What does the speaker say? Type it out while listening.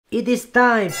It is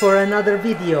time for another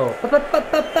video.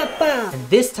 And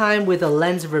this time with a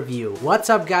lens review. What's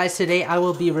up guys, today I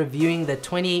will be reviewing the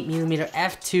 28mm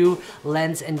f2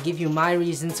 lens and give you my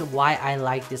reasons why I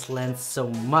like this lens so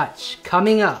much.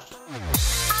 Coming up.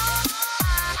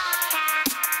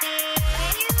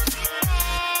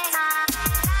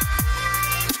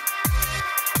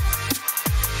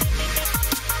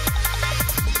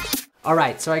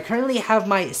 Alright, so I currently have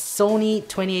my Sony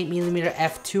 28mm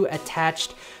f2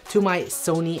 attached to my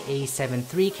Sony a7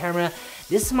 III camera.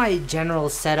 This is my general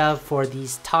setup for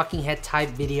these talking head type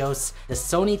videos. The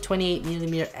Sony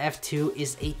 28mm f2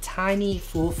 is a tiny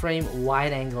full frame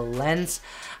wide angle lens.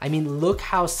 I mean, look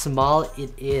how small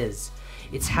it is.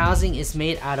 Its housing is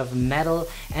made out of metal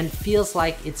and feels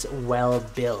like it's well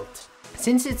built.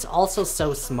 Since it's also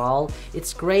so small,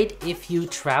 it's great if you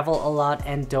travel a lot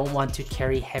and don't want to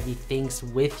carry heavy things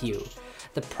with you.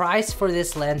 The price for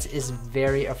this lens is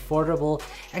very affordable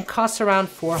and costs around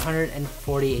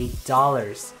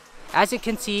 $448. As you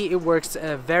can see, it works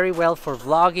very well for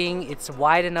vlogging. It's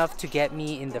wide enough to get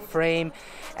me in the frame,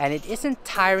 and it isn't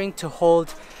tiring to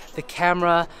hold the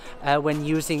camera when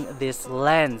using this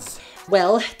lens.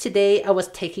 Well, today I was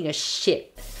taking a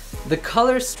shit. The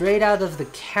color straight out of the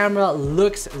camera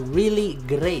looks really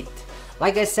great.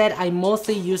 Like I said, I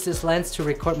mostly use this lens to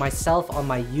record myself on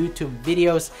my YouTube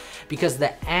videos because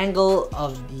the angle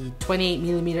of the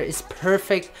 28mm is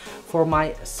perfect for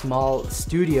my small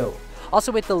studio.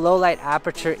 Also, with the low light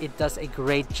aperture, it does a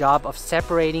great job of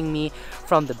separating me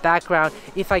from the background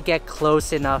if I get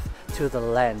close enough to the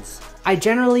lens. I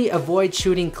generally avoid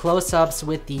shooting close-ups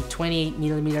with the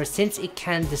 28mm since it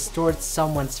can distort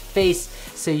someone's face,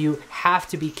 so you have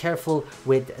to be careful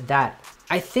with that.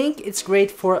 I think it's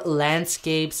great for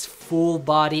landscapes, full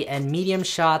body and medium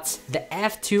shots. The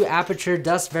f2 aperture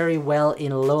does very well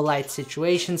in low light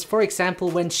situations, for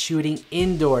example when shooting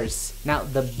indoors. Now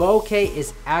the bokeh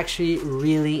is actually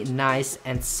really nice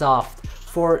and soft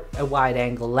for a wide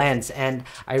angle lens, and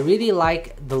I really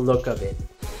like the look of it.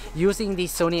 Using the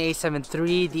Sony a7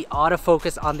 III, the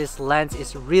autofocus on this lens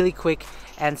is really quick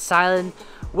and silent,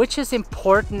 which is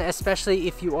important especially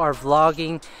if you are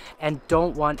vlogging and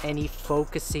don't want any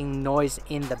focusing noise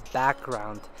in the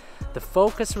background. The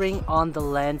focus ring on the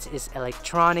lens is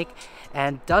electronic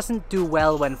and doesn't do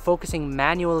well when focusing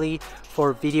manually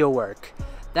for video work.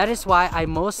 That is why I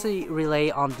mostly rely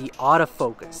on the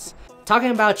autofocus.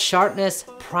 Talking about sharpness,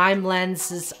 prime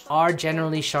lenses are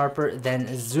generally sharper than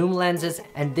zoom lenses,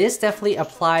 and this definitely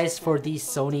applies for the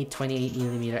Sony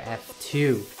 28mm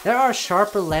f2. There are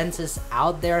sharper lenses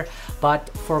out there, but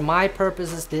for my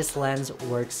purposes, this lens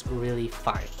works really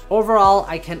fine. Overall,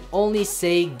 I can only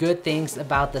say good things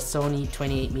about the Sony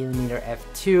 28mm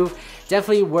f2.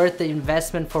 Definitely worth the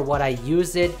investment for what I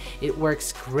use it. It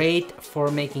works great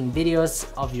for making videos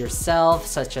of yourself,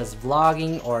 such as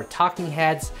vlogging or talking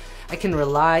heads. I can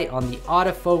rely on the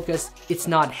autofocus. It's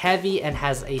not heavy and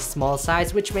has a small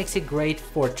size, which makes it great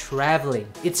for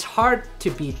traveling. It's hard to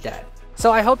beat that.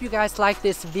 So I hope you guys like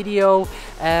this video.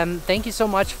 Thank you so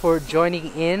much for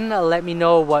joining in. Let me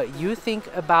know what you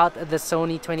think about the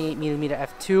Sony 28mm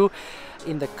f2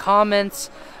 in the comments.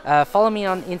 Follow me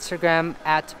on Instagram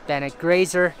at Benett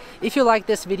Graezer. If you like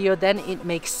this video, then it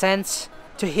makes sense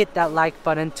to hit that like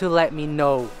button to let me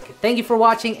know. Thank you for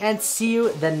watching and see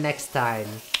you the next time.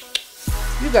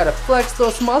 You gotta flex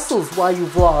those muscles while you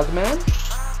vlog, man.